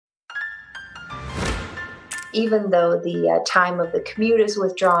even though the time of the commute is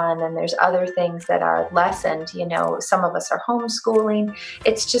withdrawn and there's other things that are lessened, some of us are homeschooling.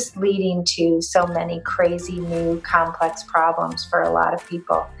 It's just leading to so many crazy new complex problems for a lot of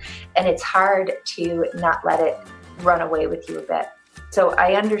people. And it's hard to not let it run away with you a bit. So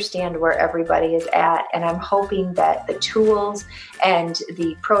I understand where everybody is at, and I'm hoping that the tools and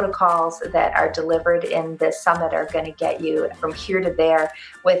the protocols that are delivered in this summit are going to get you from here to there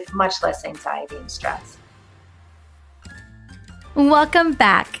with much less anxiety and stress. Welcome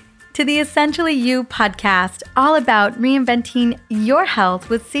back to the Essentially You podcast, all about reinventing your health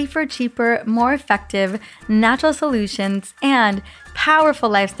with safer, cheaper, more effective natural solutions and powerful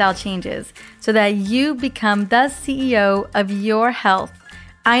lifestyle changes so that you become the CEO of your health.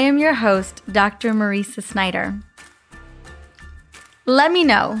 I am your host, Dr. Marisa Snyder. Let me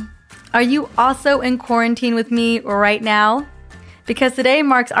know, are you also in quarantine with me right now? Because today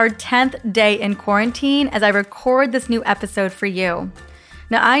marks our 10th day in quarantine as I record this new episode for you.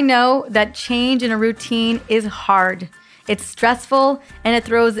 Now, I know that change in a routine is hard. It's stressful and it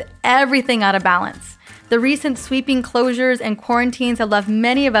throws everything out of balance. The recent sweeping closures and quarantines have left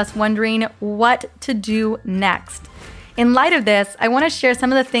many of us wondering what to do next. In light of this, I want to share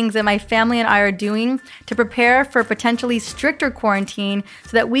some of the things that my family and I are doing to prepare for a potentially stricter quarantine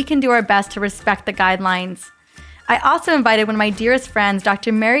so that we can do our best to respect the guidelines. I also invited one of my dearest friends,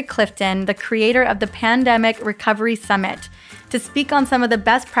 Dr. Mary Clifton, the creator of the Pandemic Recovery Summit, to speak on some of the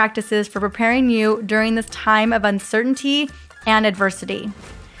best practices for preparing you during this time of uncertainty and adversity.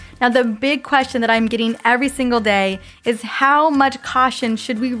 Now, the big question that I'm getting every single day is how much caution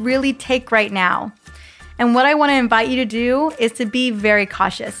should we really take right now? And what I want to invite you to do is to be very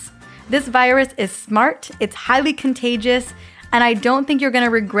cautious. This virus is smart, it's highly contagious, and I don't think you're going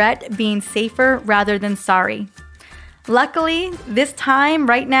to regret being safer rather than sorry. Luckily, this time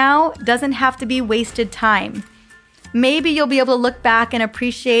right now doesn't have to be wasted time. Maybe you'll be able to look back and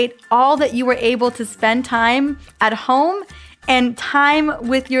appreciate all that you were able to spend time at home and time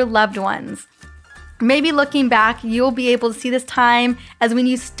with your loved ones. Maybe looking back, you'll be able to see this time as when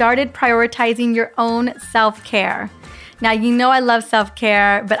you started prioritizing your own self-care. Now, you know I love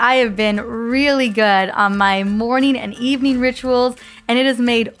self-care, but I have been really good on my morning and evening rituals, and it has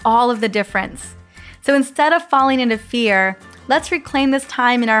made all of the difference. So instead of falling into fear, let's reclaim this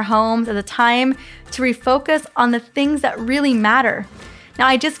time in our homes as a time to refocus on the things that really matter. Now,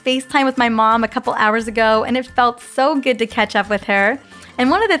 I just FaceTimed with my mom a couple hours ago, and it felt so good to catch up with her.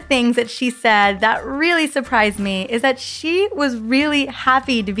 And one of the things that she said that really surprised me is that she was really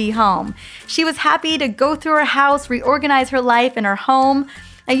happy to be home. She was happy to go through her house, reorganize her life and her home.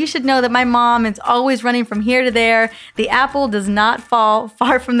 Now, you should know that my mom is always running from here to there. The apple does not fall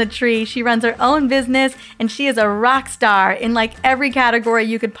far from the tree. She runs her own business, and she is a rock star in like every category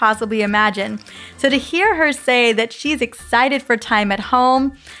you could possibly imagine. So to hear her say that she's excited for time at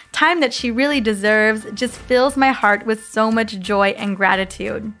home, time that she really deserves, just fills my heart with so much joy and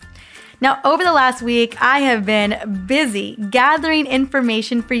gratitude. Now, over the last week, I have been busy gathering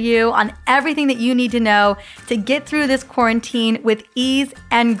information for you on everything that you need to know to get through this quarantine with ease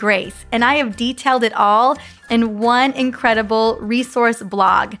and grace. And I have detailed it all in one incredible resource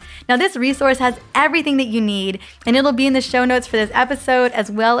blog. Now, this resource has everything that you need, and it'll be in the show notes for this episode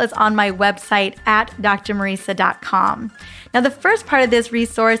as well as on my website at drmarisa.com. Now, the first part of this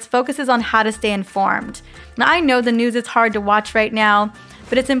resource focuses on how to stay informed. Now, I know the news is hard to watch right now,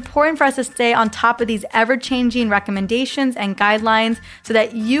 but it's important for us to stay on top of these ever-changing recommendations and guidelines so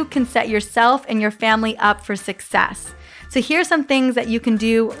that you can set yourself and your family up for success. So here's some things that you can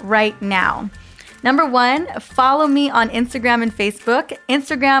do right now. Number one, follow me on Instagram and Facebook.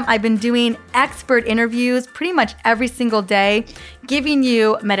 Instagram, I've been doing expert interviews pretty much every single day, giving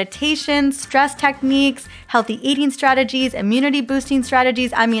you meditation, stress techniques, healthy eating strategies, immunity boosting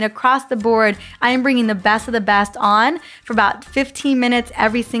strategies. I mean, across the board, I am bringing the best of the best on for about 15 minutes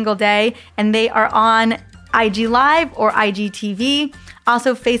every single day, and they are on IG Live or IGTV.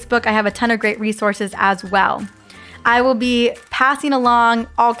 Also, Facebook, I have a ton of great resources as well. I will be passing along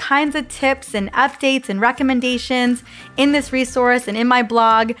all kinds of tips and updates and recommendations in this resource and in my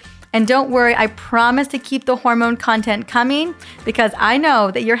blog. And don't worry, I promise to keep the hormone content coming because I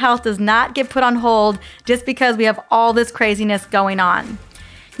know that your health does not get put on hold just because we have all this craziness going on.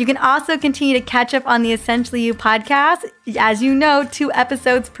 You can also continue to catch up on the Essentially You podcast. As you know, 2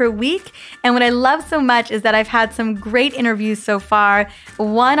 episodes per week. And what I love so much is that I've had some great interviews so far.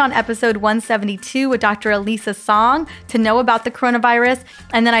 One on episode 172 with Dr. Elisa Song to know about the coronavirus.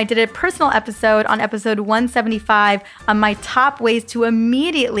 And then I did a personal episode on episode 175 on my top ways to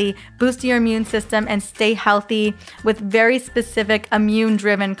immediately boost your immune system and stay healthy with very specific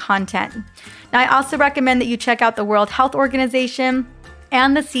immune-driven content. Now, I also recommend that you check out the World Health Organization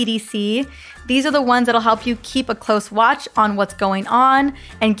and the CDC. These are the ones that'll help you keep a close watch on what's going on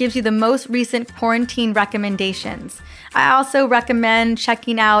and gives you the most recent quarantine recommendations. I also recommend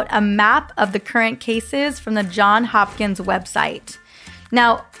checking out a map of the current cases from the Johns Hopkins website.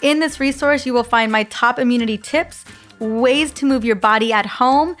 Now, in this resource, you will find my top immunity tips, ways to move your body at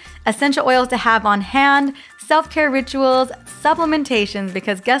home, essential oils to have on hand, self-care rituals, supplementations,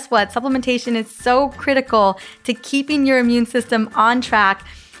 because guess what? Supplementation is so critical to keeping your immune system on track.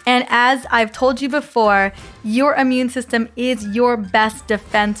 And as I've told you before, your immune system is your best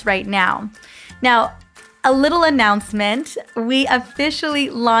defense right now. Now, a little announcement. We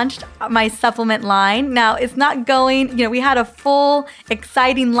officially launched my supplement line. Now, it's not going, we had a full,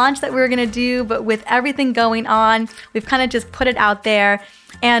 exciting launch that we were going to do, but with everything going on, we've kind of just put it out there.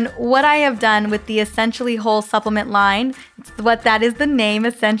 And what I have done with the Essentially Whole supplement line, what that is the name,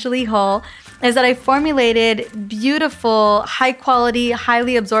 Essentially Whole, is that I formulated beautiful, high quality,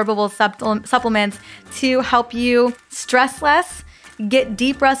 highly absorbable supplements to help you stress less, get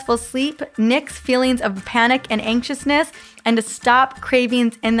deep restful sleep, nix feelings of panic and anxiousness, and to stop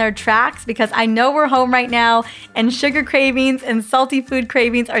cravings in their tracks, because I know we're home right now and sugar cravings and salty food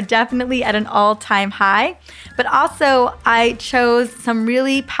cravings are definitely at an all-time high. But also I chose some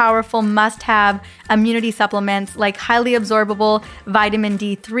really powerful must-have immunity supplements like highly absorbable vitamin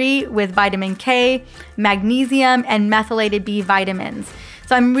D3 with vitamin K, magnesium, and methylated B vitamins.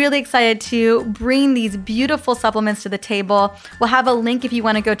 So I'm really excited to bring these beautiful supplements to the table. We'll have a link if you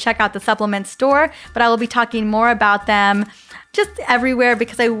want to go check out the supplement store, but I will be talking more about them just everywhere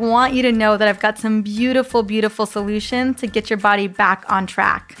because I want you to know that I've got some beautiful, beautiful solutions to get your body back on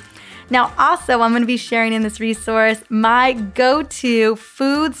track. Now, also, I'm going to be sharing in this resource my go-to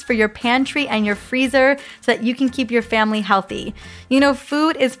foods for your pantry and your freezer so that you can keep your family healthy.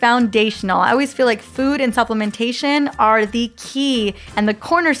 Food is foundational. I always feel like food and supplementation are the key and the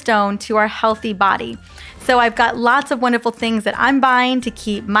cornerstone to our healthy body. So I've got lots of wonderful things that I'm buying to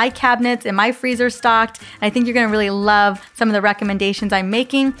keep my cabinets and my freezer stocked. And I think you're going to really love some of the recommendations I'm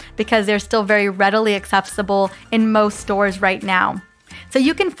making because they're still very readily accessible in most stores right now. So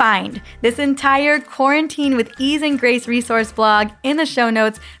you can find this entire Quarantine with Ease and Grace resource blog in the show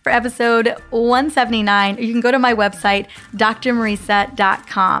notes for episode 179. Or you can go to my website,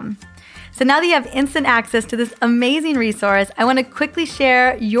 drmarisa.com. So now that you have instant access to this amazing resource, I want to quickly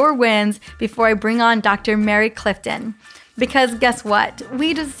share your wins before I bring on Dr. Mary Clifton. Because guess what?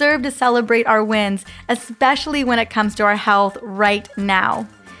 We deserve to celebrate our wins, especially when it comes to our health right now.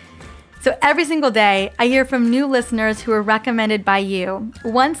 So every single day, I hear from new listeners who are recommended by you.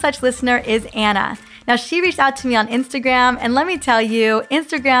 One such listener is Anna. Now, she reached out to me on Instagram, and let me tell you,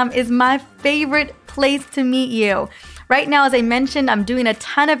 Instagram is my favorite place to meet you. Right now, as I mentioned, I'm doing a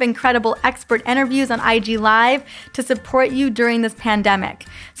ton of incredible expert interviews on IG Live to support you during this pandemic.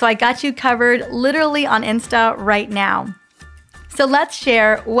 So I got you covered literally on Insta right now. So let's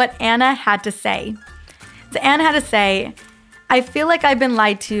share what Anna had to say. So Anna had to say, I feel like I've been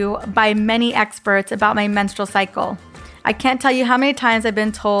lied to by many experts about my menstrual cycle. I can't tell you how many times I've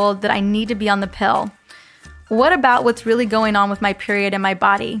been told that I need to be on the pill. What about what's really going on with my period and my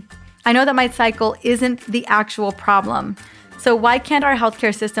body? I know that my cycle isn't the actual problem. So why can't our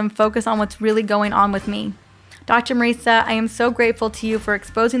healthcare system focus on what's really going on with me? Dr. Marisa, I am so grateful to you for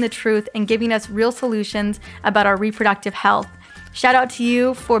exposing the truth and giving us real solutions about our reproductive health. Shout out to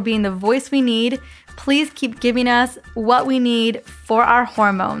you for being the voice we need. Please keep giving us what we need for our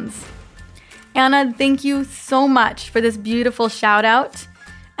hormones. Anna, thank you so much for this beautiful shout out.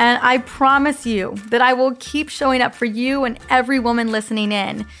 And I promise you that I will keep showing up for you and every woman listening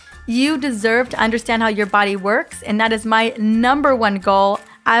in. You deserve to understand how your body works, and that is my number one goal.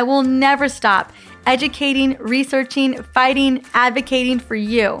 I will never stop educating, researching, fighting, advocating for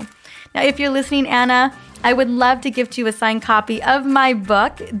you. Now, if you're listening, Anna, I would love to gift you a signed copy of my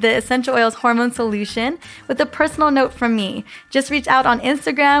book, The Essential Oils Hormone Solution, with a personal note from me. Just reach out on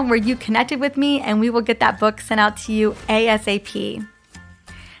Instagram where you connected with me, and we will get that book sent out to you ASAP.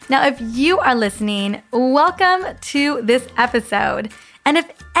 Now, if you are listening, welcome to this episode. And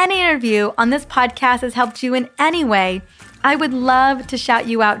if any interview on this podcast has helped you in any way, I would love to shout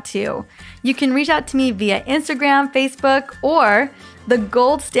you out too. You can reach out to me via Instagram, Facebook, or the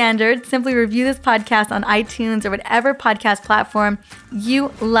gold standard, simply review this podcast on iTunes or whatever podcast platform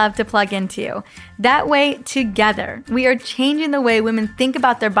you love to plug into. That way, together, we are changing the way women think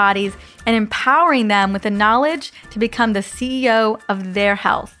about their bodies and empowering them with the knowledge to become the CEO of their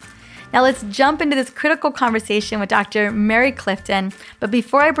health. Now let's jump into this critical conversation with Dr. Mary Clifton. But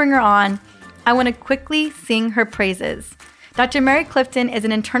before I bring her on, I want to quickly sing her praises. Dr. Mary Clifton is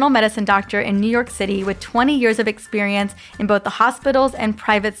an internal medicine doctor in New York City with 20 years of experience in both the hospitals and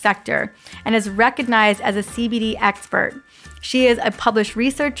private sector and is recognized as a CBD expert. She is a published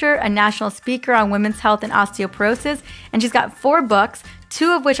researcher, a national speaker on women's health and osteoporosis, and she's got 4 books,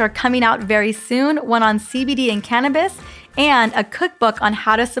 2 of which are coming out very soon, one on CBD and cannabis, and a cookbook on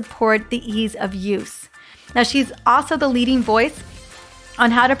how to support the ease of use. Now, she's also the leading voice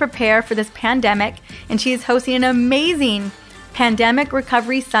on how to prepare for this pandemic, and she is hosting an amazing Pandemic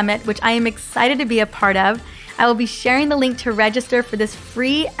Recovery Summit, which I am excited to be a part of. I will be sharing the link to register for this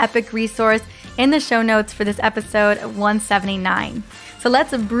free epic resource in the show notes for this episode 179. So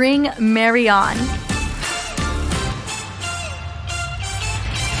let's bring Mary on.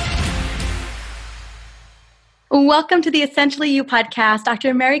 Welcome to the Essentially You podcast,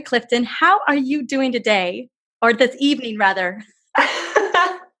 Dr. Mary Clifton. How are you doing today? Or this evening, rather?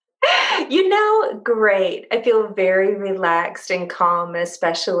 Great. I feel very relaxed and calm,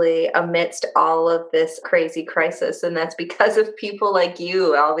 especially amidst all of this crazy crisis. And that's because of people like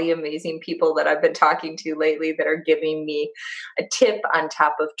you, all the amazing people that I've been talking to lately that are giving me a tip on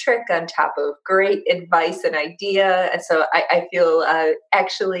top of trick, on top of great advice and idea. And so I feel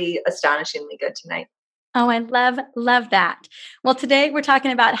actually astonishingly good tonight. Oh, I love that. Well, today we're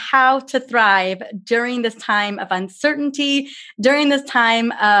talking about how to thrive during this time of uncertainty, during this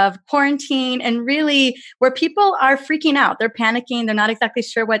time of quarantine, and really where people are freaking out. They're panicking. They're not exactly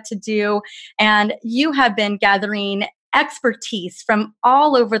sure what to do. And you have been gathering expertise from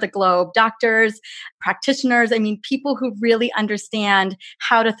all over the globe, doctors, practitioners, people who really understand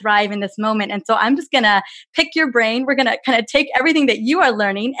how to thrive in this moment. And so I'm just going to pick your brain. We're going to kind of take everything that you are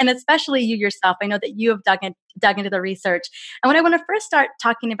learning, and especially you yourself. I know that you have dug into the research. And what I want to first start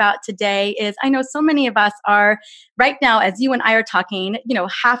talking about today is I know so many of us are right now, as you and I are talking,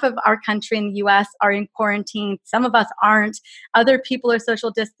 half of our country in the US are in quarantine. Some of us aren't. Other people are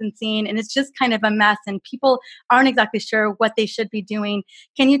social distancing, and it's just kind of a mess, and people aren't exactly sure what they should be doing.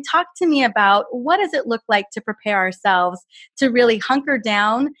 Can you talk to me about what does it look like to prepare ourselves to really hunker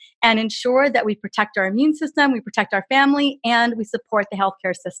down and ensure that we protect our immune system, we protect our family, and we support the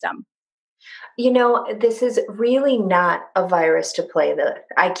healthcare system? This is really not a virus to play with.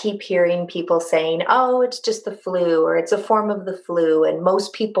 I keep hearing people saying, oh, it's just the flu, or it's a form of the flu, and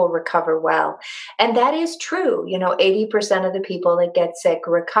most people recover well. And that is true. 80% of the people that get sick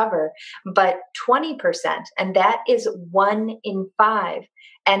recover, but 20%, and that is 1 in 5,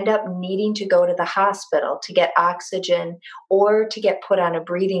 end up needing to go to the hospital to get oxygen or to get put on a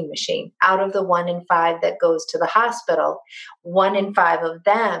breathing machine. Out of the 1 in 5 that goes to the hospital, 1 in 5 of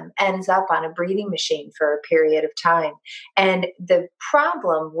them ends up on a breathing machine for a period of time. And the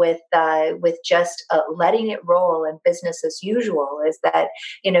problem with just letting it roll and business as usual is that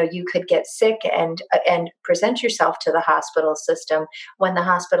you could get sick and present yourself to the hospital system when the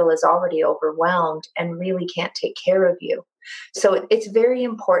hospital is already overwhelmed and really can't take care of you. So it's very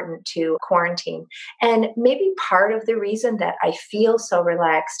important to quarantine. And maybe part of the reason that I feel so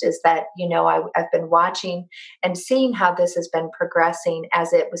relaxed is that, I've been watching and seeing how this has been progressing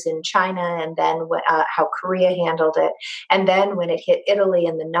as it was in China, and then how Korea handled it. And then when it hit Italy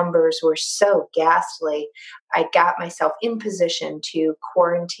and the numbers were so ghastly, I got myself in position to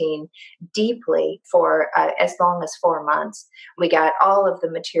quarantine deeply for as long as 4 months. We got all of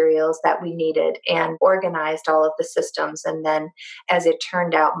the materials that we needed and organized all of the systems. And then, as it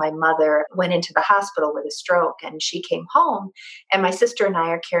turned out, my mother went into the hospital with a stroke, and she came home. And my sister and I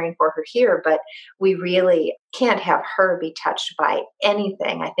are caring for her here, but we really can't have her be touched by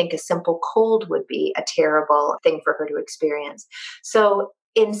anything. I think a simple cold would be a terrible thing for her to experience. So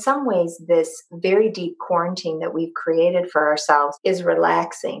in some ways, this very deep quarantine that we've created for ourselves is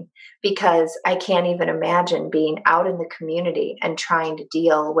relaxing, because I can't even imagine being out in the community and trying to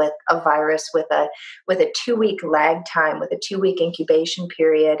deal with a virus with a 2-week lag time, with a 2-week incubation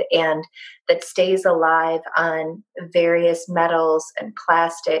period, and that stays alive on various metals and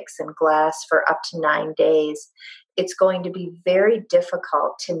plastics and glass for up to 9 days. It's going to be very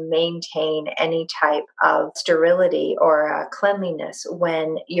difficult to maintain any type of sterility or cleanliness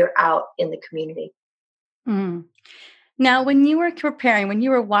when you're out in the community. Mm. Now, when you were preparing, when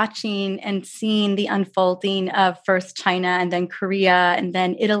you were watching and seeing the unfolding of first China and then Korea and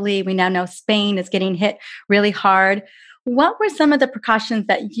then Italy, we now know Spain is getting hit really hard. What were some of the precautions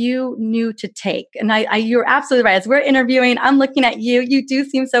that you knew to take? And you're absolutely right. As we're interviewing, I'm looking at you. You do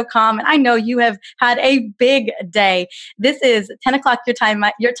seem so calm. And I know you have had a big day. This is 10 o'clock your time,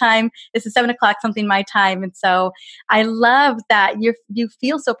 your time. This is 7 o'clock something my time. And so I love that you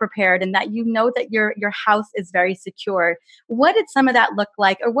feel so prepared and that you know that your house is very secure. What did some of that look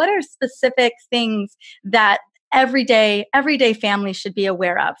like, or what are specific things that everyday families should be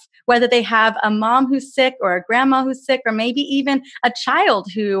aware of, whether they have a mom who's sick or a grandma who's sick, or maybe even a child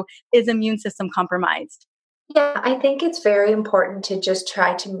who is immune system compromised? Yeah, I think it's very important to just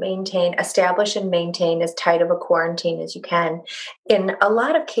try to establish and maintain as tight of a quarantine as you can. In a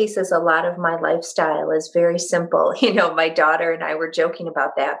lot of cases, a lot of my lifestyle is very simple. My daughter and I were joking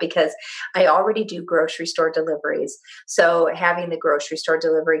about that because I already do grocery store deliveries. So having the grocery store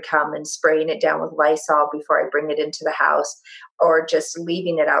delivery come and spraying it down with Lysol before I bring it into the house, or just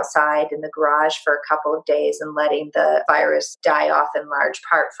leaving it outside in the garage for a couple of days and letting the virus die off in large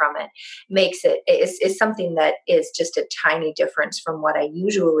part from it is something that is just a tiny difference from what I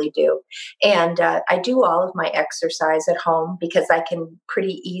usually do. And I do all of my exercise at home because I can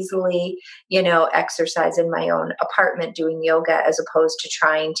pretty easily, exercise in my own apartment doing yoga as opposed to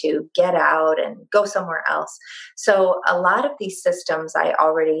trying to get out and go somewhere else. So a lot of these systems I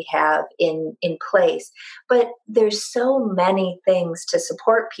already have in place, but there's so many things to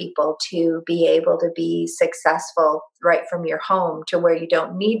support people to be able to be successful right from your home, to where you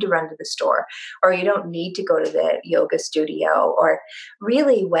don't need to run to the store, or you don't need to go to the yoga studio, or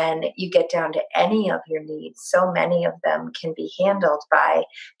really when you get down to any of your needs, so many of them can be handled by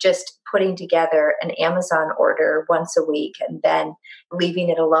just putting together an Amazon order once a week and then leaving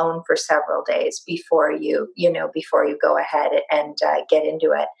it alone for several days before before you go ahead and get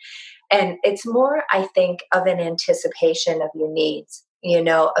into it. And it's more, I think, of an anticipation of your needs,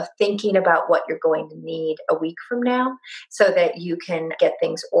 of thinking about what you're going to need a week from now so that you can get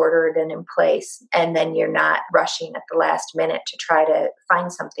things ordered and in place. And then you're not rushing at the last minute to try to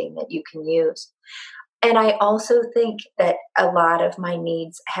find something that you can use. And I also think that a lot of my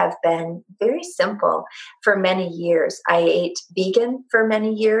needs have been very simple for many years. I ate vegan for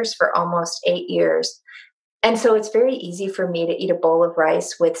many years, for almost 8 years. And so it's very easy for me to eat a bowl of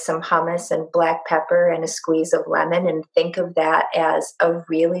rice with some hummus and black pepper and a squeeze of lemon and think of that as a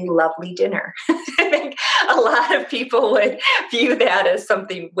really lovely dinner. I think a lot of people would view that as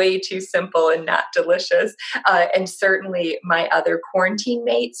something way too simple and not delicious. And certainly my other quarantine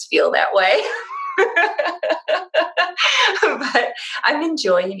mates feel that way. But I'm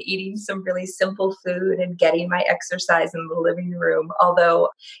enjoying eating some really simple food and getting my exercise in the living room. Although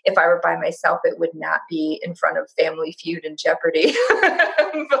if I were by myself, it would not be in front of Family Feud and Jeopardy.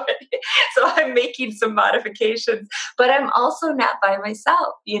 So I'm making some modifications, but I'm also not by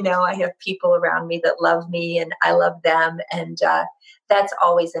myself. I have people around me that love me and I love them. And that's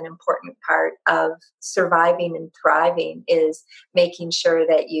always an important part of surviving and thriving, is making sure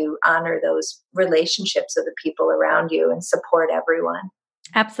that you honor those relationships of the people around you and support everyone.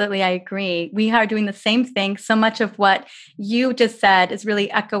 Absolutely, I agree. We are doing the same thing. So much of what you just said is really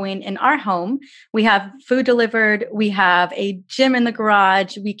echoing in our home. We have food delivered. We have a gym in the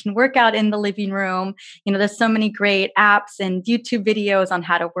garage. We can work out in the living room. There's so many great apps and YouTube videos on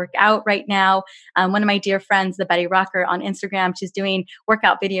how to work out right now. One of my dear friends, the Betty Rocker on Instagram, she's doing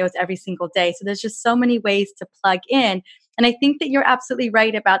workout videos every single day. So there's just so many ways to plug in. And I think that you're absolutely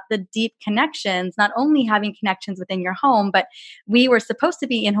right about the deep connections, not only having connections within your home, but we were supposed to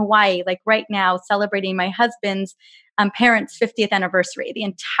be in Hawaii, like right now, celebrating my husband's parents' 50th anniversary. The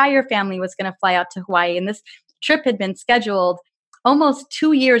entire family was going to fly out to Hawaii, and this trip had been scheduled almost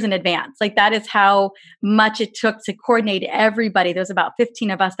 2 years in advance. Like that is how much it took to coordinate everybody. There was about 15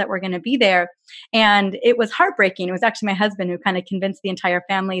 of us that were going to be there. And it was heartbreaking. It was actually my husband who kind of convinced the entire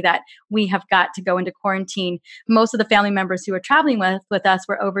family that we have got to go into quarantine. Most of the family members who were traveling with us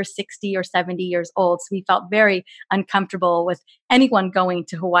were over 60 or 70 years old. So we felt very uncomfortable with anyone going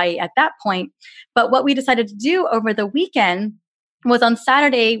to Hawaii at that point. But what we decided to do over the weekend was on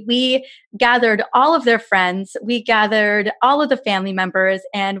Saturday, we gathered all of their friends, we gathered all of the family members,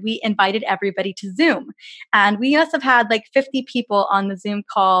 and we invited everybody to Zoom. And we must have had like 50 people on the Zoom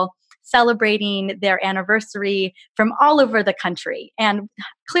call celebrating their anniversary from all over the country. And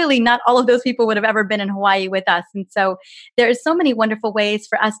clearly not all of those people would have ever been in Hawaii with us. And so there is so many wonderful ways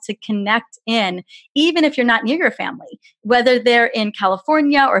for us to connect in, even if you're not near your family, whether they're in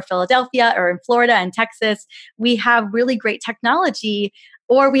California or Philadelphia or in Florida and Texas. We have really great technology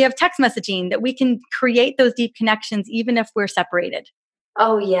or we have text messaging that we can create those deep connections even if we're separated.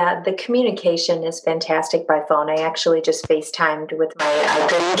 Oh, yeah. The communication is fantastic by phone. I actually just FaceTimed with my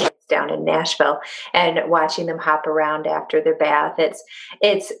grandkids down in Nashville and watching them hop around after their bath.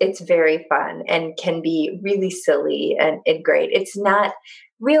 It's very fun and can be really silly and great. It's not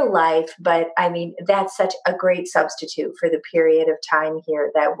real life, but I mean, that's such a great substitute for the period of time here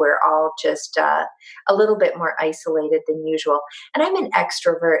that we're all just a little bit more isolated than usual. And I'm an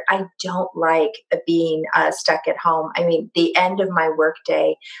extrovert. I don't like being stuck at home. I mean, the end of my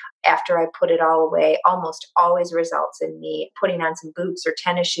workday, after I put it all away, almost always results in me putting on some boots or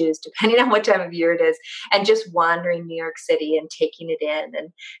tennis shoes, depending on what time of year it is, and just wandering New York City and taking it in, and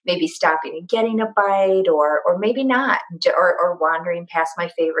maybe stopping and getting a bite, or maybe not, or wandering past my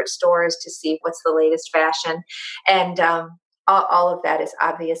favorite stores to see what's the latest fashion. And all of that is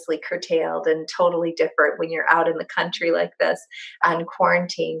obviously curtailed and totally different when you're out in the country like this on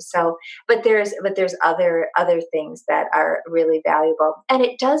quarantine. So, but there's other things that are really valuable, and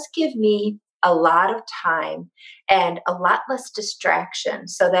it does give me a lot of time and a lot less distraction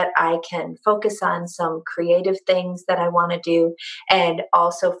so that I can focus on some creative things that I want to do, and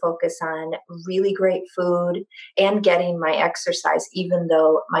also focus on really great food and getting my exercise, even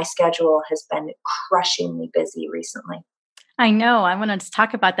though my schedule has been crushingly busy recently. I know. I want to just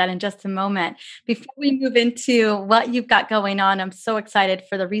talk about that in just a moment. Before we move into what you've got going on, I'm so excited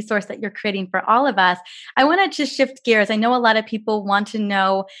for the resource that you're creating for all of us. I want to just shift gears. I know a lot of people want to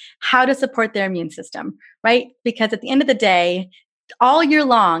know how to support their immune system, right? Because at the end of the day, all year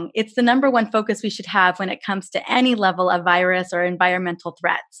long, it's the number one focus we should have when it comes to any level of virus or environmental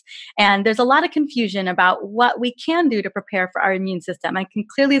threats. And there's a lot of confusion about what we can do to prepare for our immune system. I can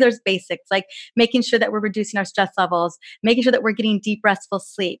clearly there's basics like making sure that we're reducing our stress levels, making sure that we're getting deep restful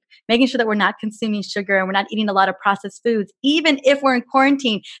sleep, making sure that we're not consuming sugar and we're not eating a lot of processed foods. Even if we're in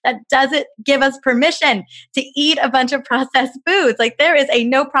quarantine, that doesn't give us permission to eat a bunch of processed foods. Like there is a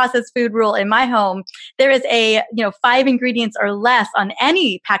no processed food rule in my home. There is a, 5 ingredients or less on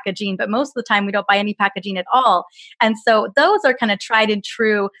any packaging, but most of the time we don't buy any packaging at all. And so those are kind of tried and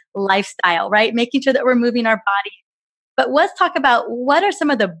true lifestyle, right? Making sure that we're moving our body. But let's talk about what are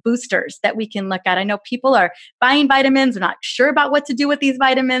some of the boosters that we can look at. I know people are buying vitamins, they're not sure about what to do with these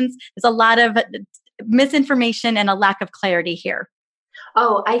vitamins. There's a lot of misinformation and a lack of clarity here.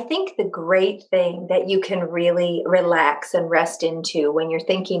 Oh, I think the great thing that you can really relax and rest into when you're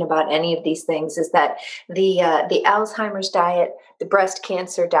thinking about any of these things is that the Alzheimer's diet, the breast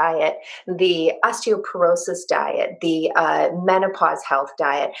cancer diet, the osteoporosis diet, the menopause health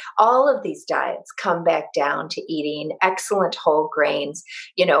diet, all of these diets come back down to eating excellent whole grains,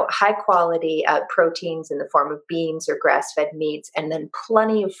 high quality proteins in the form of beans or grass-fed meats, and then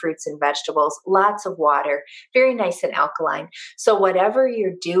plenty of fruits and vegetables, lots of water, very nice and alkaline. So whatever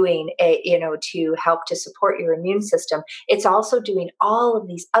you're doing, to help to support your immune system, it's also doing all of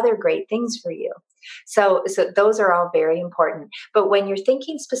these other great things for you. So those are all very important. But when you're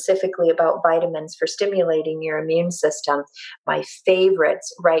thinking specifically about vitamins for stimulating your immune system, my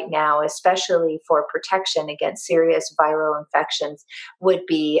favorites right now, especially for protection against serious viral infections, would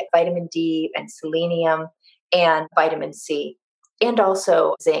be vitamin D and selenium and vitamin C. And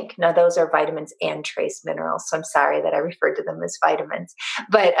also zinc. Now, those are vitamins and trace minerals. So I'm sorry that I referred to them as vitamins.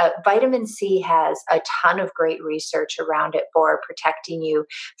 But vitamin C has a ton of great research around it for protecting you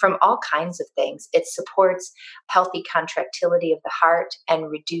from all kinds of things. It supports healthy contractility of the heart and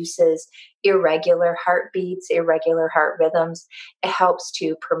reduces irregular heartbeats, irregular heart rhythms. It helps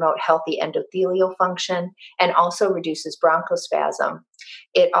to promote healthy endothelial function and also reduces bronchospasm.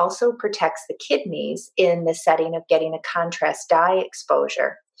 It also protects the kidneys in the setting of getting a contrast dye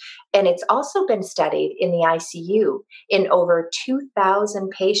exposure. And it's also been studied in the ICU in over 2,000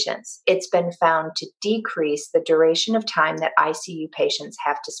 patients. It's been found to decrease the duration of time that ICU patients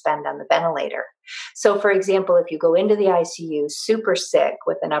have to spend on the ventilator. So, for example, if you go into the ICU super sick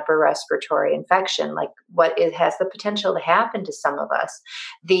with an upper respiratory infection, like what it has the potential to happen to some of us,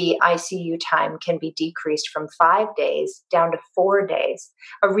 the ICU time can be decreased from 5 days down to 4 days,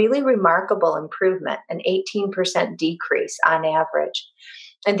 a really remarkable improvement, an 18% decrease on average.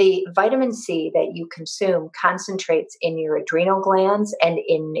 And the vitamin C that you consume concentrates in your adrenal glands and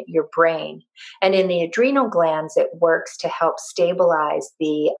in your brain. And in the adrenal glands, it works to help stabilize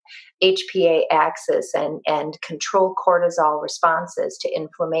the HPA axis and control cortisol responses to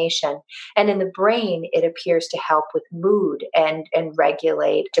inflammation. And in the brain, it appears to help with mood and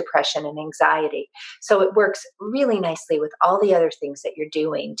regulate depression and anxiety. So it works really nicely with all the other things that you're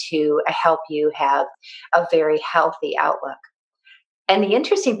doing to help you have a very healthy outlook. And the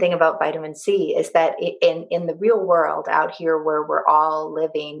interesting thing about vitamin C is that in the real world out here where we're all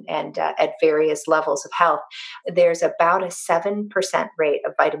living and at various levels of health, there's about a 7% rate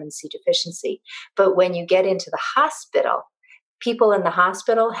of vitamin C deficiency. But when you get into the hospital, people in the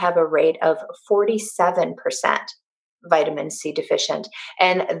hospital have a rate of 47% vitamin C deficient.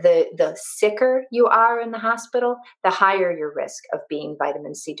 And the sicker you are in the hospital, the higher your risk of being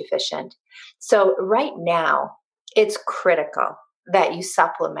vitamin C deficient. So right now, it's critical that you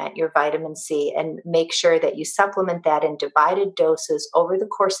supplement your vitamin C and make sure that you supplement that in divided doses over the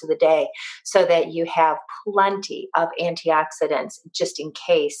course of the day so that you have plenty of antioxidants just in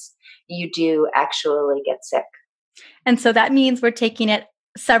case you do actually get sick. And so that means we're taking it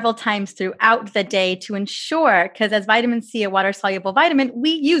several times throughout the day to ensure, because as vitamin C, a water soluble vitamin,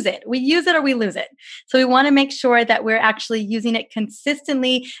 we use it. We use it or we lose it. So we want to make sure that we're actually using it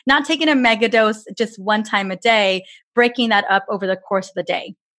consistently, not taking a mega dose just one time a day, breaking that up over the course of the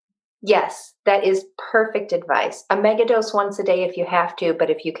day. Yes, that is perfect advice. A megadose once a day if you have to,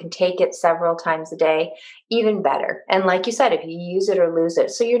 but if you can take it several times a day, even better. And like you said, if you use it or lose it,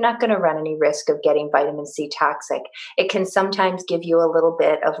 so you're not going to run any risk of getting vitamin C toxic. It can sometimes give you a little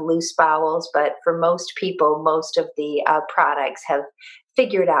bit of loose bowels, but for most people, most of the products have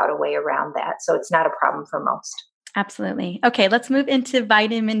figured out a way around that. So it's not a problem for most. Absolutely. Okay, let's move into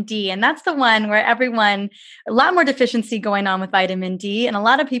vitamin D. And that's the one where a lot more deficiency going on with vitamin D. And a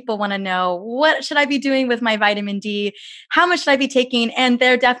lot of people want to know, what should I be doing with my vitamin D? How much should I be taking? And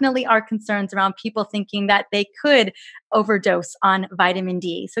there definitely are concerns around people thinking that they could overdose on vitamin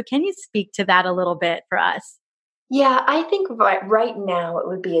D. So can you speak to that a little bit for us? Yeah, I think right now it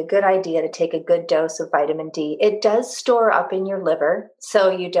would be a good idea to take a good dose of vitamin D. It does store up in your liver, so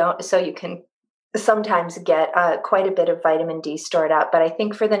you can sometimes get quite a bit of vitamin D stored up. But I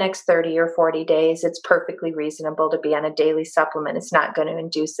think for the next 30 or 40 days, it's perfectly reasonable to be on a daily supplement. It's not going to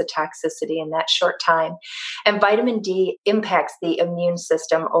induce the toxicity in that short time. And vitamin D impacts the immune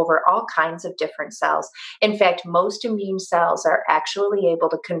system over all kinds of different cells. In fact, most immune cells are actually able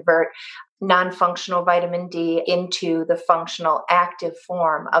to convert non-functional vitamin D into the functional active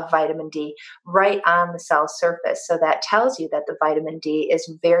form of vitamin D right on the cell surface. So that tells you that the vitamin D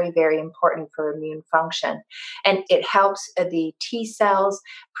is very, very important for immune function. And it helps the T cells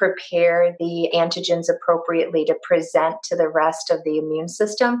prepare the antigens appropriately to present to the rest of the immune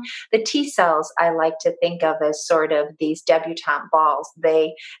system. The T cells I like to think of as sort of these debutante balls.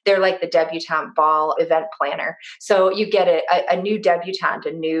 They're like the debutante ball event planner. So you get a new debutante,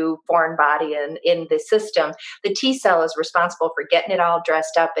 a new foreign body in the system. The T cell is responsible for getting it all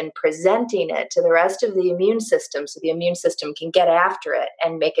dressed up and presenting it to the rest of the immune system so the immune system can get after it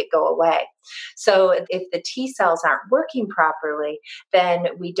and make it go away. So if the T cells aren't working properly, then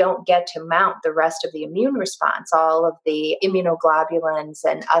we don't get to mount the rest of the immune response, all of the immunoglobulins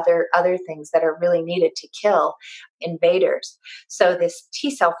and other things that are really needed to kill invaders. So this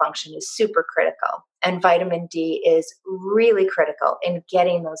T cell function is super critical. And vitamin D is really critical in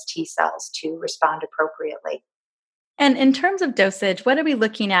getting those T cells to respond appropriately. And in terms of dosage, what are we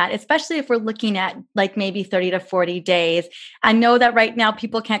looking at, especially if we're looking at like maybe 30 to 40 days? I know that right now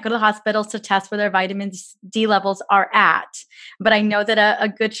people can't go to the hospitals to test where their vitamin D levels are at, but I know that a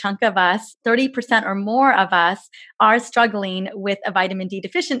good chunk of us, 30% or more of us, are struggling with a vitamin D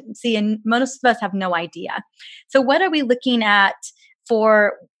deficiency, and most of us have no idea. So what are we looking at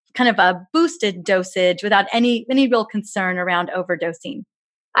for kind of a boosted dosage without any real concern around overdosing?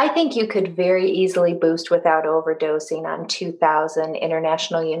 I think you could very easily boost without overdosing on 2,000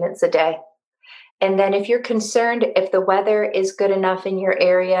 international units a day. And then if you're concerned, if the weather is good enough in your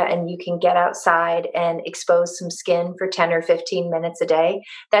area and you can get outside and expose some skin for 10 or 15 minutes a day,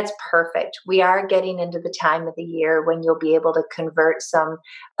 that's perfect. We are getting into the time of the year when you'll be able to convert some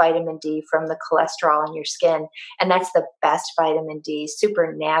vitamin D from the cholesterol in your skin. And that's the best vitamin D,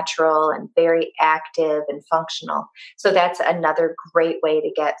 super natural and very active and functional. So that's another great way to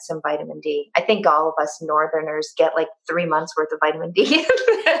get some vitamin D. I think all of us Northerners get like 3 months worth of vitamin D.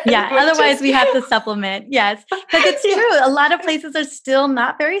 Yeah, otherwise we have to supplement. Yes, because it's true. A lot of places are still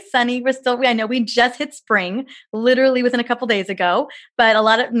not very sunny. I know we just hit spring literally within a couple days ago,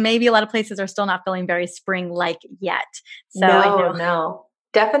 but maybe a lot of places are still not feeling very spring-like yet. So No.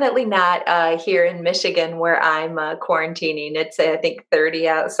 Definitely not here in Michigan where I'm quarantining. It's, I think, 30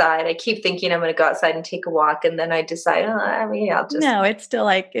 outside. I keep thinking I'm going to go outside and take a walk, and then I decide, I'll just. No, it's still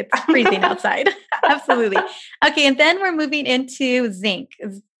like it's freezing outside. Absolutely. Okay, and then we're moving into zinc.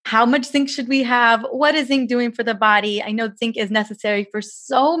 How much zinc should we have? What is zinc doing for the body? I know zinc is necessary for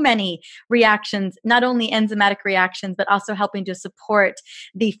so many reactions, not only enzymatic reactions, but also helping to support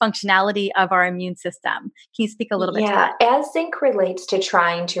the functionality of our immune system. Can you speak a little bit to Yeah, that? as zinc relates to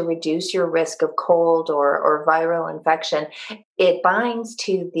trying to reduce your risk of cold or viral infection, it binds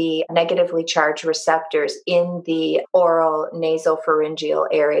to the negatively charged receptors in the oral nasal pharyngeal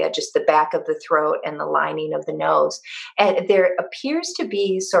area, just the back of the throat and the lining of the nose. And there appears to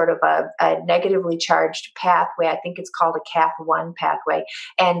be sort of a negatively charged pathway. I think it's called a Cath1 pathway.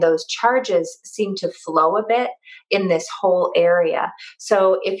 And those charges seem to flow a bit in this whole area.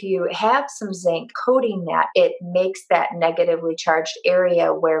 So if you have some zinc coating that, it makes that negatively charged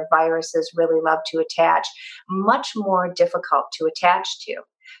area where viruses really love to attach much more difficult to attach to.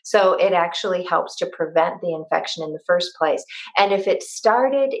 So it actually helps to prevent the infection in the first place. And if it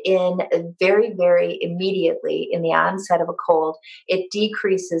started in very, very immediately in the onset of a cold, it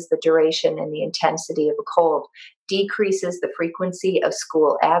decreases the duration and the intensity of a cold, decreases the frequency of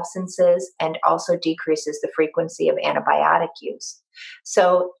school absences, and also decreases the frequency of antibiotic use.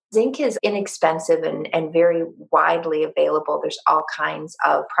 So zinc is inexpensive and very widely available. There's all kinds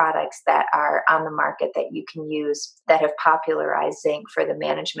of products that are on the market that you can use that have popularized zinc for the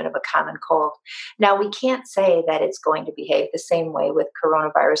management of a common cold. Now, we can't say that it's going to behave the same way with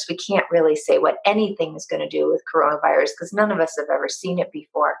coronavirus. We can't really say what anything is going to do with coronavirus because none of us have ever seen it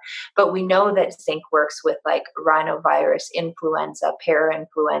before. But we know that zinc works with like rhinovirus, influenza,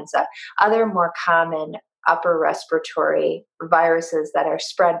 parainfluenza, other more common upper respiratory viruses that are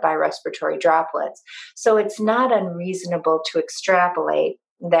spread by respiratory droplets. So it's not unreasonable to extrapolate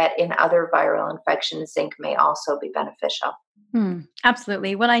that in other viral infections, zinc may also be beneficial.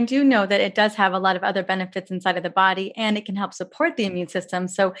 Absolutely. Well, I do know that it does have a lot of other benefits inside of the body and it can help support the immune system.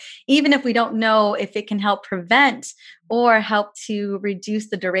 So even if we don't know if it can help prevent or help to reduce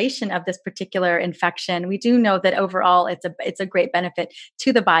the duration of this particular infection, we do know that overall it's a great benefit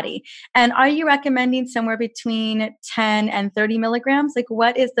to the body. And are you recommending somewhere between 10 and 30 milligrams? Like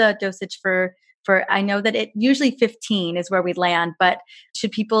what is the dosage for I know that it usually 15 is where we land, but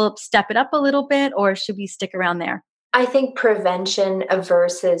should people step it up a little bit or should we stick around there? I think prevention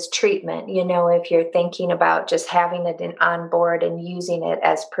versus treatment. If you're thinking about just having it on board and using it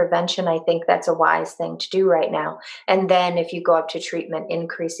as prevention, I think that's a wise thing to do right now. And then if you go up to treatment,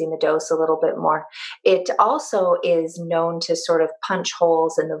 increasing the dose a little bit more. It also is known to sort of punch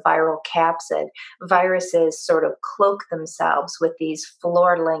holes in the viral capsid. Viruses sort of cloak themselves with these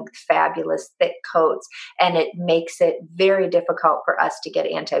floor-length, fabulous, thick coats, and it makes it very difficult for us to get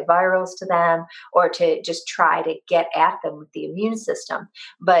antivirals to them or to just try to get at them with the immune system.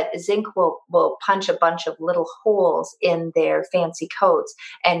 But zinc will punch a bunch of little holes in their fancy coats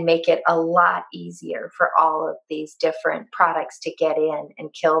and make it a lot easier for all of these different products to get in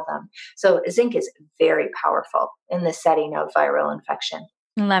and kill them. So zinc is very powerful in the setting of viral infection.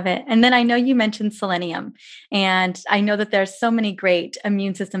 Love it. And then I know you mentioned selenium, and I know that there's so many great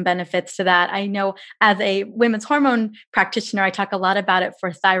immune system benefits to that. I know as a women's hormone practitioner, I talk a lot about it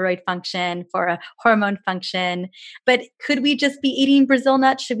for thyroid function, for a hormone function. But could we just be eating Brazil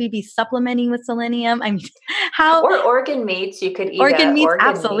nuts? Should we be supplementing with selenium? I mean, how Or organ meats, you could eat organ a meats? organ meat.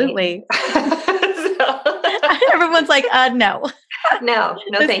 Absolutely. So- Everyone's like, no. No,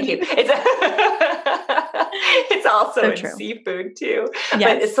 no, thank you. It's also So in true. seafood too. But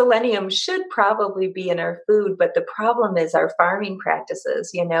Yes. selenium should probably be in our food. But the problem is our farming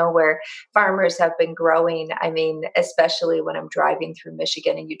practices, where farmers have been growing. I mean, especially when I'm driving through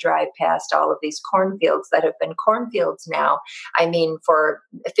Michigan and you drive past all of these cornfields that have been cornfields now, I mean, for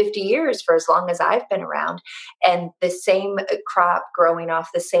 50 years, for as long as I've been around. And the same crop growing off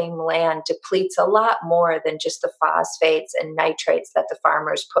the same land depletes a lot more than just the phosphates and nitrates that the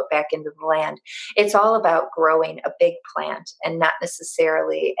farmers put back into the land. It's all about growing a big plant and not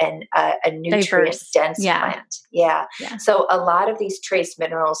necessarily a nutrient Diverse. dense Yeah. plant. Yeah. Yeah. So a lot of these trace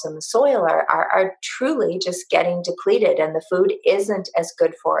minerals in the soil are truly just getting depleted, and the food isn't as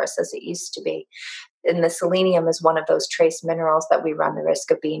good for us as it used to be. And the selenium is one of those trace minerals that we run the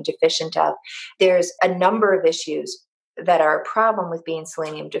risk of being deficient of. There's a number of issues that are a problem with being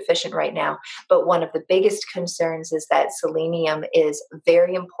selenium deficient right now. But one of the biggest concerns is that selenium is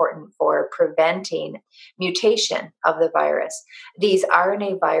very important for preventing mutation of the virus. These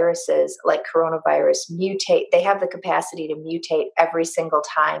RNA viruses, like coronavirus, mutate. They have the capacity to mutate every single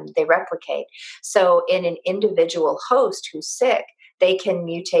time they replicate. So in an individual host who's sick, they can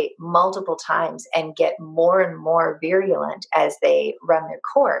mutate multiple times and get more and more virulent as they run their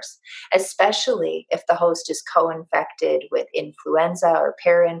course, especially if the host is co-infected with influenza or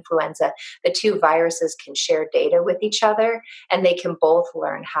parainfluenza. The two viruses can share data with each other, and they can both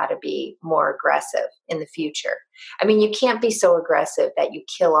learn how to be more aggressive in the future. I mean, you can't be so aggressive that you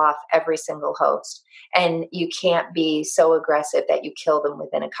kill off every single host. And you can't be so aggressive that you kill them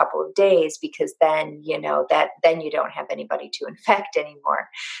within a couple of days, because then, then you don't have anybody to infect anymore.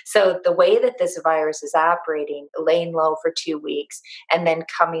 So the way that this virus is operating, laying low for 2 weeks and then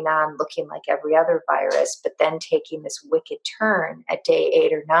coming on looking like every other virus, but then taking this wicked turn at day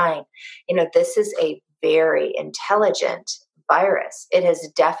 8 or 9, this is a very intelligent virus. It has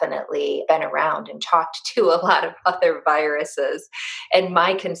definitely been around and talked to a lot of other viruses. And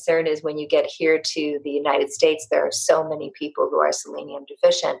my concern is when you get here to the United States, there are so many people who are selenium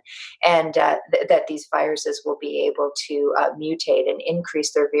deficient, and that these viruses will be able to mutate and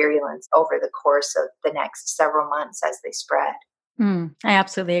increase their virulence over the course of the next several months as they spread. I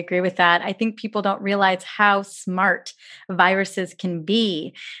absolutely agree with that. I think people don't realize how smart viruses can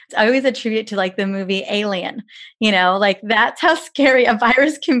be. I always attribute it to like the movie Alien, like that's how scary a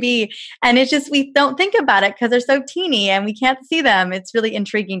virus can be. And it's just, we don't think about it because they're so teeny and we can't see them. It's really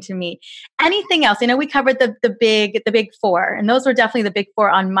intriguing to me. Anything else? We covered the big four, and those were definitely the big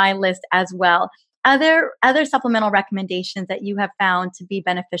four on my list as well. Other supplemental recommendations that you have found to be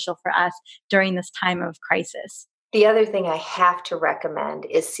beneficial for us during this time of crisis? The other thing I have to recommend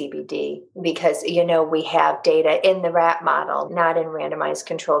is CBD, because, we have data in the rat model, not in randomized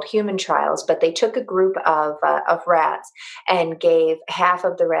controlled human trials, but they took a group of rats and gave half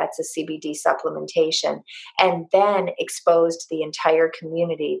of the rats a CBD supplementation, and then exposed the entire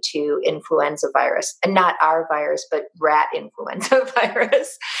community to influenza virus, and not our virus, but rat influenza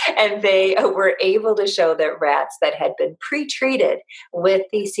virus. And they were able to show that rats that had been pre-treated with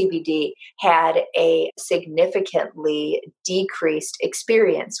the CBD had a significantly decreased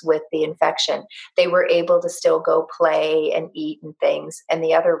experience with the infection. They were able to still go play and eat and things, and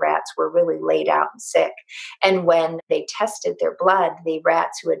the other rats were really laid out and sick. And when they tested their blood, the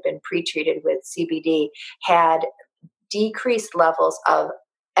rats who had been pre-treated with CBD had decreased levels of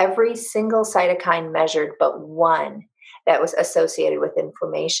every single cytokine measured but one that was associated with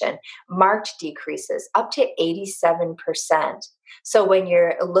inflammation, marked decreases up to 87%. So when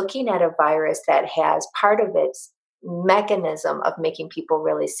you're looking at a virus that has part of its mechanism of making people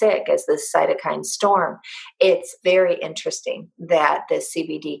really sick as this cytokine storm, it's very interesting that the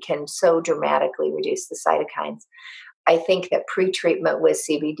CBD can so dramatically reduce the cytokines. I think that pre-treatment with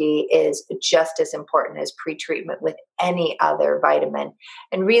CBD is just as important as pre-treatment with any other vitamin.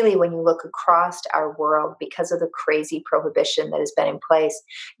 And really, when you look across our world, because of the crazy prohibition that has been in place,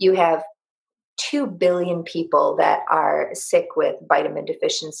 you have 2 billion people that are sick with vitamin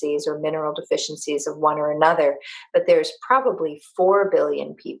deficiencies or mineral deficiencies of one or another, but there's probably 4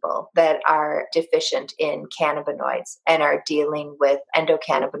 billion people that are deficient in cannabinoids and are dealing with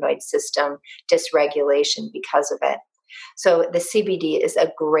endocannabinoid system dysregulation because of it. So the CBD is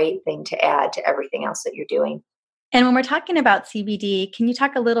a great thing to add to everything else that you're doing. And when we're talking about CBD, can you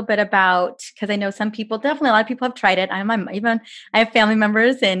talk a little bit about, because I know some people, definitely a lot of people have tried it. I have family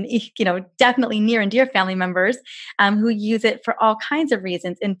members and, definitely near and dear family members who use it for all kinds of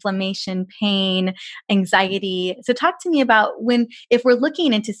reasons: inflammation, pain, anxiety. So talk to me about if we're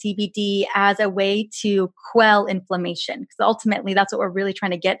looking into CBD as a way to quell inflammation, because ultimately that's what we're really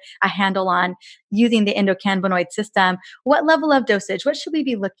trying to get a handle on using the endocannabinoid system. What level of dosage? What should we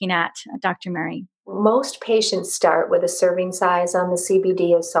be looking at, Dr. Mary? Most patients start with a serving size on the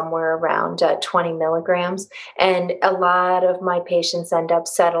CBD of somewhere around 20 milligrams. And a lot of my patients end up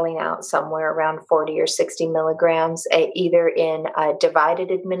settling out somewhere around 40 or 60 milligrams, either in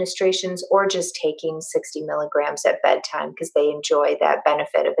divided administrations or just taking 60 milligrams at bedtime because they enjoy that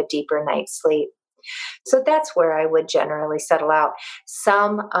benefit of a deeper night's sleep. So that's where I would generally settle out.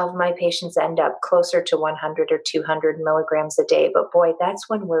 Some of my patients end up closer to 100 or 200 milligrams a day, but boy, that's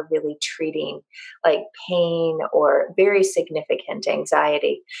when we're really treating like pain or very significant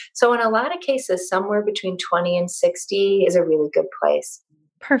anxiety. So in a lot of cases, somewhere between 20 and 60 is a really good place.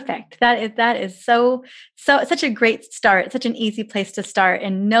 Perfect. That is so such a great start, such an easy place to start.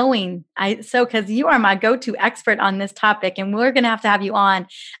 And knowing because you are my go-to expert on this topic, and we're going to have you on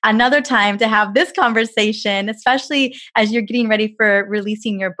another time to have this conversation, especially as you're getting ready for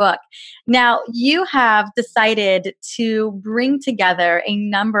releasing your book. Now, you have decided to bring together a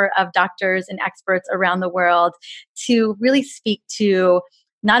number of doctors and experts around the world to really speak to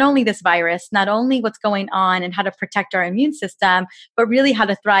not only this virus, not only what's going on and how to protect our immune system, but really how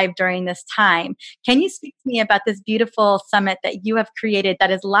to thrive during this time. Can you speak to me about this beautiful summit that you have created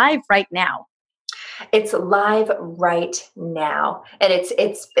that is live right now? It's live right now, and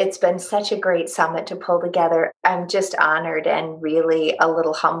it's been such a great summit to pull together. I'm just honored and really a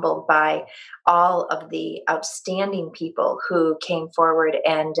little humbled by all of the outstanding people who came forward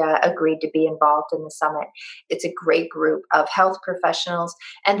and agreed to be involved in the summit. It's a great group of health professionals,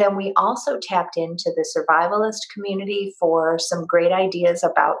 and then we also tapped into the survivalist community for some great ideas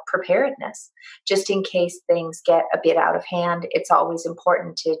about preparedness. Just in case things get a bit out of hand, it's always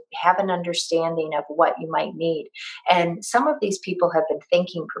important to have an understanding of what you might need. And some of these people have been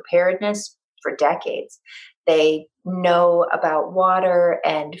thinking preparedness for decades. They know about water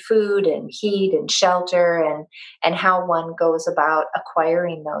and food and heat and shelter and how one goes about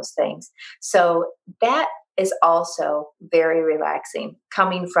acquiring those things. So that is also very relaxing,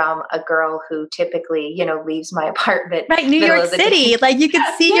 coming from a girl who typically, leaves my apartment. Right, New York City. Like you could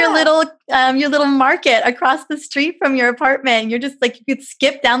see your little market across the street from your apartment. You're just like, you could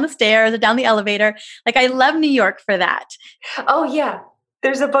skip down the stairs or down the elevator. Like I love New York for that. Oh yeah.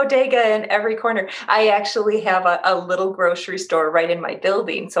 There's a bodega in every corner. I actually have a little grocery store right in my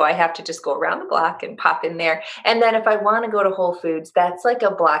building. So I have to just go around the block and pop in there. And then if I want to go to Whole Foods, that's like a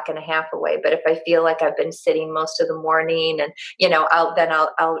block and a half away. But if I feel like I've been sitting most of the morning and,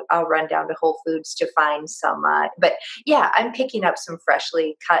 I'll run down to Whole Foods to find some. But yeah, I'm picking up some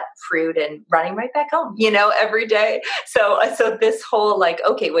freshly cut fruit and running right back home, every day. So this whole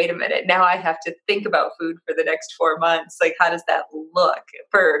okay, wait a minute. Now I have to think about food for the next 4 months. Like, how does that look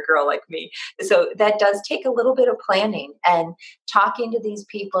for a girl like me? So that does take a little bit of planning, and talking to these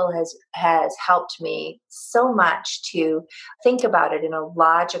people has helped me so much to think about it in a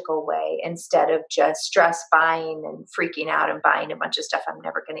logical way instead of just stress buying and freaking out and buying a bunch of stuff I'm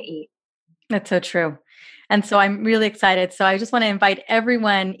never going to eat. That's so true. And so I'm really excited. So I just want to invite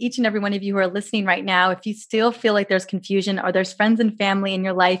everyone, each and every one of you who are listening right now, if you still feel like there's confusion or there's friends and family in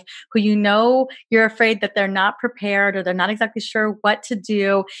your life who you're afraid that they're not prepared or they're not exactly sure what to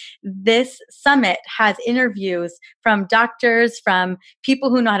do, this summit has interviews from doctors, from people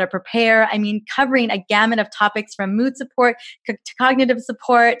who know how to prepare. I mean, covering a gamut of topics from mood support to cognitive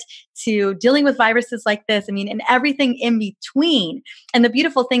support to dealing with viruses like this. I mean, and everything in between. And the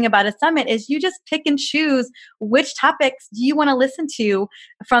beautiful thing about a summit is you just pick and choose which topics do you want to listen to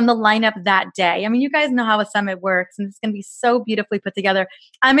from the lineup that day. I mean, you guys know how a summit works, and it's going to be so beautifully put together.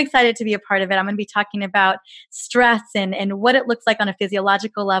 I'm excited to be a part of it. I'm going to be talking about stress and what it looks like on a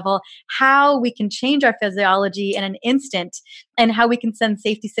physiological level, how we can change our physiology in an instant, and how we can send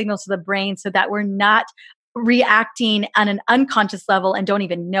safety signals to the brain so that we're not reacting on an unconscious level and don't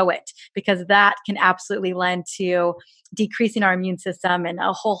even know it, because that can absolutely lend to decreasing our immune system and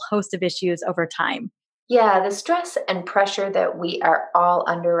a whole host of issues over time. Yeah, the stress and pressure that we are all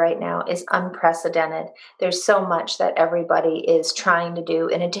under right now is unprecedented. There's so much that everybody is trying to do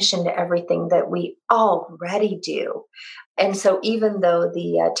in addition to everything that we already do. And so even though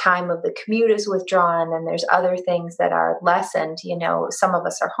the time of the commute is withdrawn and there's other things that are lessened, some of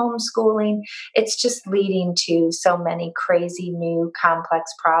us are homeschooling, it's just leading to so many crazy new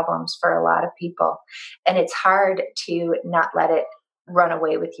complex problems for a lot of people. And it's hard to not let it run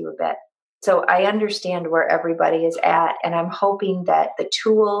away with you a bit. So I understand where everybody is at, and I'm hoping that the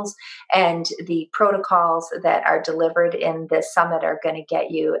tools and the protocols that are delivered in this summit are going to get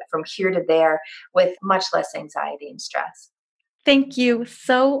you from here to there with much less anxiety and stress. Thank you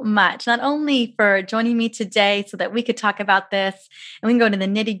so much, not only for joining me today so that we could talk about this and we can go into the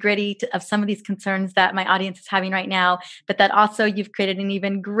nitty gritty of some of these concerns that my audience is having right now, but that also you've created an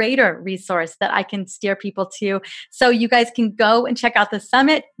even greater resource that I can steer people to. So you guys can go and check out the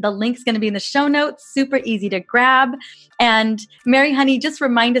summit. The link's going to be in the show notes, super easy to grab. And Mary Honey, just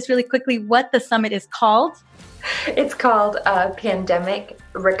remind us really quickly what the summit is called. It's called Pandemic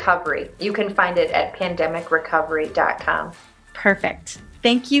Recovery. You can find it at pandemicrecovery.com. Perfect.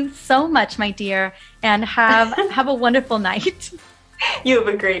 Thank you so much, my dear, and have a wonderful night. You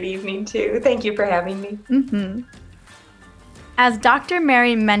have a great evening too. Thank you for having me. Mm-hmm. As Dr.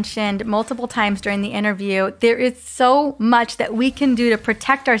 Mary mentioned multiple times during the interview, there is so much that we can do to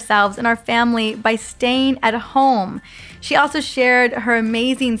protect ourselves and our family by staying at home. She also shared her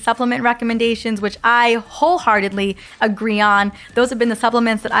amazing supplement recommendations, which I wholeheartedly agree on. Those have been the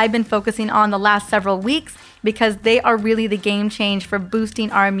supplements that I've been focusing on the last several weeks because they are really the game change for boosting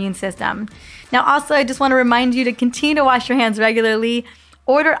our immune system. Now, also, I just want to remind you to continue to wash your hands regularly.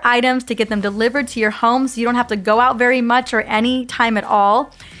 Order items to get them delivered to your home so you don't have to go out very much or any time at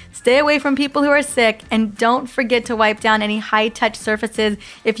all. Stay away from people who are sick, and don't forget to wipe down any high-touch surfaces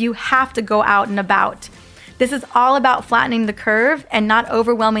if you have to go out and about. This is all about flattening the curve and not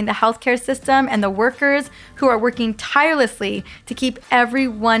overwhelming the healthcare system and the workers who are working tirelessly to keep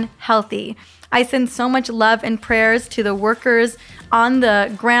everyone healthy. I send so much love and prayers to the workers on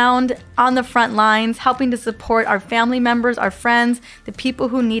the ground, on the front lines, helping to support our family members, our friends, the people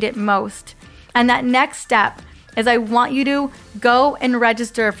who need it most. And that next step is I want you to go and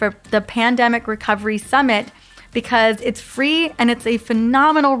register for the Pandemic Recovery Summit, because it's free and it's a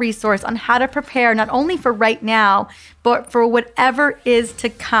phenomenal resource on how to prepare not only for right now, but for whatever is to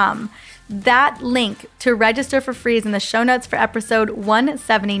come. That link to register for free is in the show notes for episode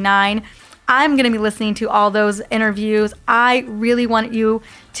 179. I'm going to be listening to all those interviews. I really want you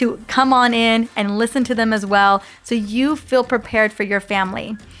to come on in and listen to them as well, so you feel prepared for your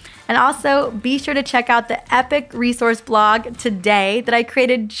family. And also, be sure to check out the epic resource blog today that I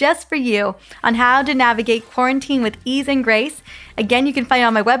created just for you on how to navigate quarantine with ease and grace. Again, you can find it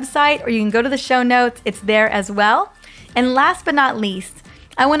on my website, or you can go to the show notes. It's there as well. And last but not least,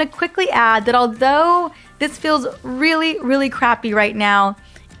 I want to quickly add that although this feels really, really crappy right now,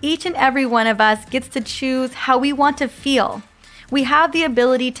 each and every one of us gets to choose how we want to feel. We have the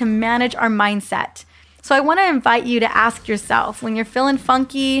ability to manage our mindset. So I want to invite you to ask yourself, when you're feeling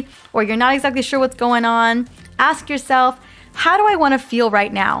funky or you're not exactly sure what's going on, ask yourself, how do I want to feel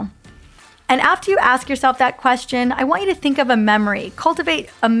right now? And after you ask yourself that question, I want you to think of a memory. Cultivate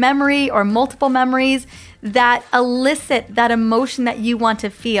a memory or multiple memories that elicit that emotion that you want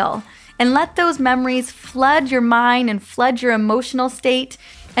to feel. And let those memories flood your mind and flood your emotional state,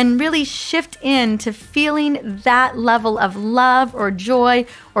 and really shift into feeling that level of love or joy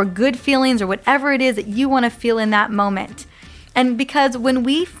or good feelings or whatever it is that you want to feel in that moment. And because when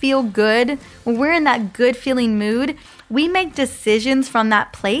we feel good, when we're in that good feeling mood, we make decisions from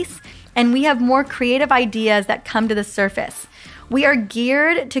that place, and we have more creative ideas that come to the surface. We are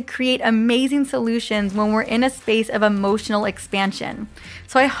geared to create amazing solutions when we're in a space of emotional expansion.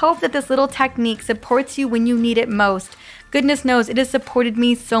 So I hope that this little technique supports you when you need it most. Goodness knows it has supported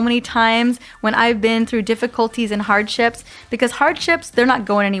me so many times when I've been through difficulties and hardships, because hardships, they're not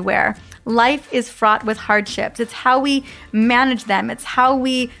going anywhere. Life is fraught with hardships. It's how we manage them. It's how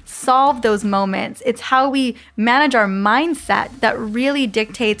we solve those moments. It's how we manage our mindset that really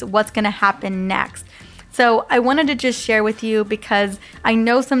dictates what's going to happen next. So I wanted to just share with you, because I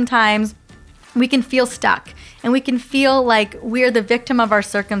know sometimes we can feel stuck and we can feel like we're the victim of our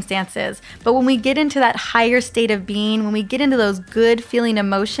circumstances. But when we get into that higher state of being, when we get into those good feeling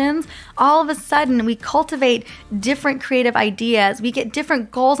emotions, all of a sudden we cultivate different creative ideas. We get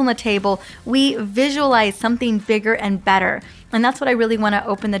different goals on the table. We visualize something bigger and better. And that's what I really want to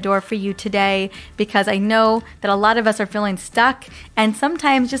open the door for you today, because I know that a lot of us are feeling stuck, and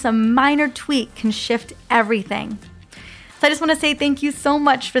sometimes just a minor tweak can shift everything. So I just want to say thank you so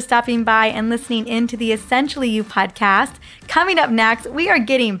much for stopping by and listening in to the Essentially You podcast. Coming up next, we are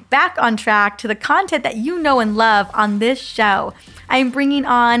getting back on track to the content that you know and love on this show. I am bringing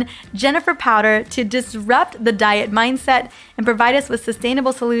on Jennifer Powder to disrupt the diet mindset and provide us with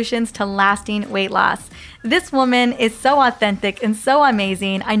sustainable solutions to lasting weight loss. This woman is so authentic and so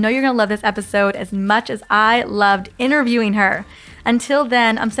amazing. I know you're going to love this episode as much as I loved interviewing her. Until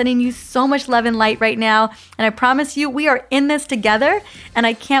then, I'm sending you so much love and light right now, and I promise you we are in this together, and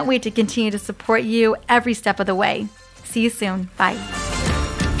I can't wait to continue to support you every step of the way. See you soon. Bye.